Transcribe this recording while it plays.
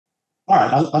All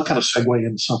right, I'll kind of segue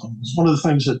into something. It's one of the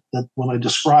things that when I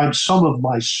describe some of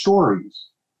my stories,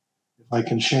 if I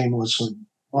can shamelessly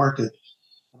market,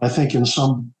 I think in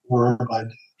some word I do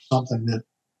something that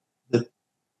a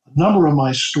number of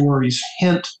my stories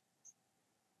hint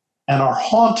and are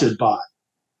haunted by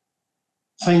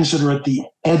things that are at the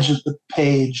edge of the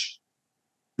page.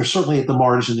 They're certainly at the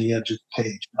margin, the edge of the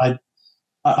page.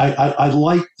 I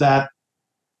like that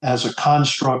as a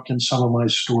construct in some of my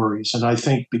stories, and I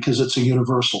think because it's a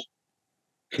universal.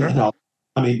 Sure. You know,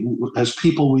 I mean, as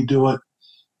people, we do it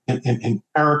in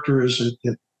characters.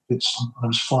 It's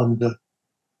sometimes fun to,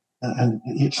 and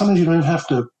sometimes you don't even have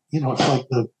to. You know, it's like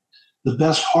the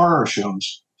best horror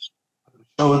shows.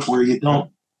 Show it where you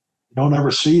don't ever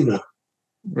see the,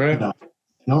 Right. you know,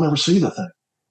 you don't ever see the thing.